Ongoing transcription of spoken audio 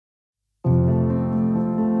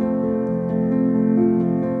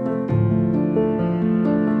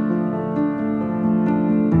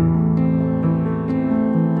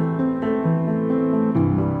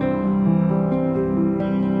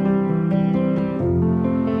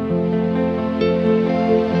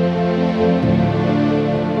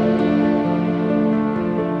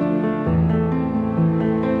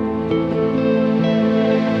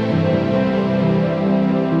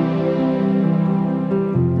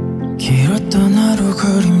길었던 하루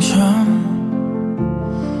그림자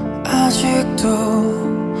아직도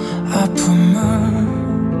아픔을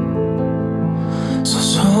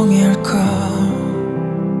서성일까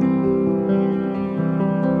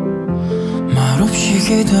말없이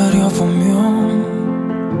기다려보면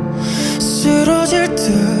쓰러질 듯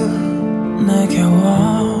내게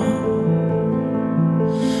와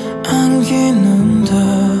안기는데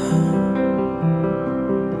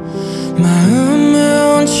마음에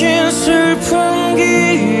얹힌 슬픈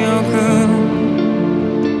기억은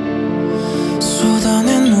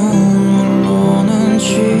쏟아낸 눈물로는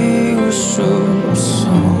지울 수 없어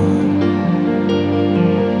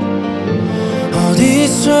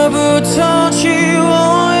어디서부터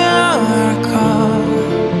지워야 할까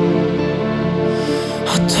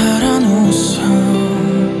허탈한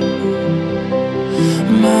웃음만이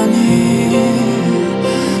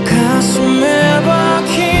가슴에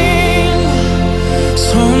박힌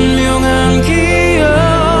선명한 기억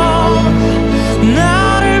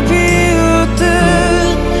나를 비웃듯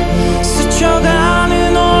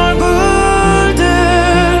스쳐가는 얼굴들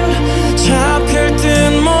잡힐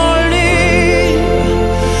듯 멀리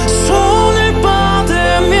손을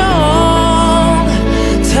뻗으면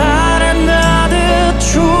달에 나듯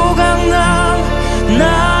조각난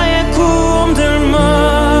나의 꿈들만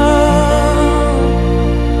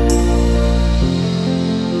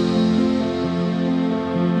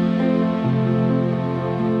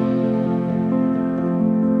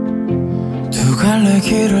두 갈래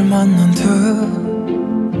길을 만난 듯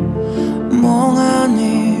멍하니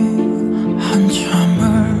한참을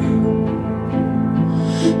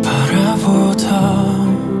바라보다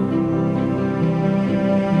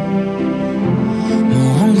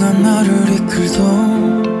무언가 나를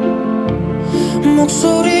이끌던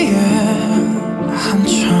목소리에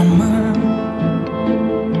한참을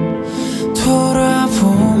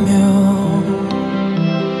돌아보며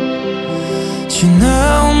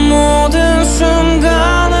지나온 모든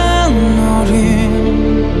순간은 어린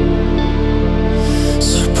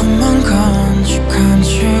슬픔만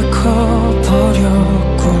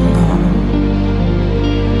간직해버렸구나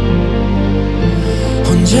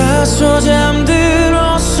혼자서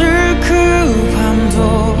잠들었을 그 밤도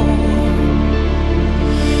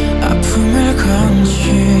아픔을 간직한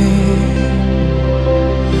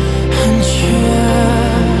채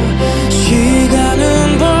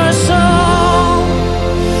시간은 벌써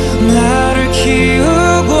나를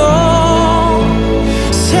키우고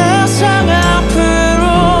세상 앞으로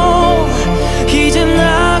이제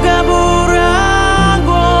나가보라고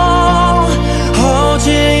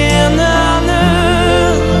어제의 나는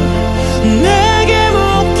내게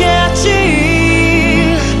묻겠지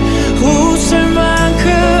웃을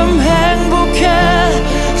만큼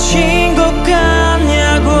행복해진 것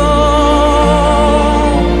같냐고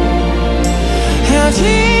아직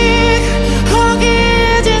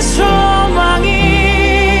허기진 소망이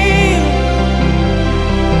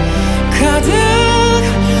가득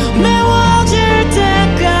메워질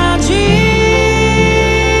때까지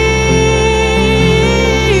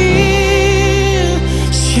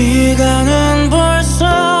시간은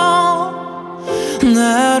벌써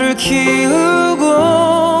나를 키우고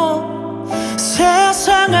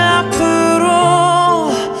세상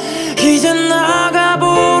앞으로 이제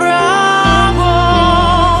나가보라고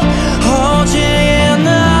어제의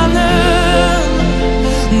나는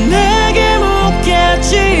내게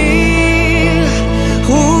묻겠지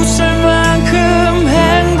웃을 만큼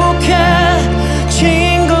행복해진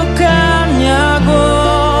것 같냐고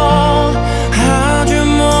아주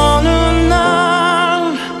먼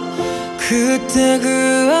날 그때 그